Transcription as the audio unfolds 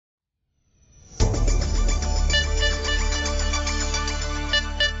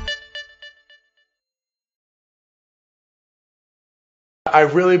I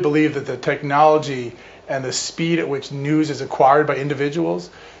really believe that the technology and the speed at which news is acquired by individuals,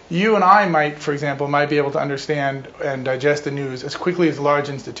 you and I might, for example, might be able to understand and digest the news as quickly as a large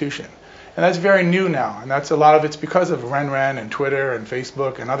institution. And that's very new now, and that's a lot of it's because of RenRen and Twitter and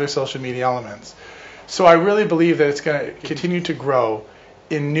Facebook and other social media elements. So I really believe that it's going to continue to grow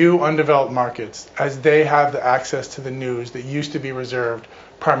in new undeveloped markets as they have the access to the news that used to be reserved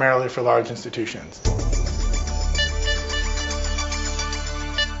primarily for large institutions.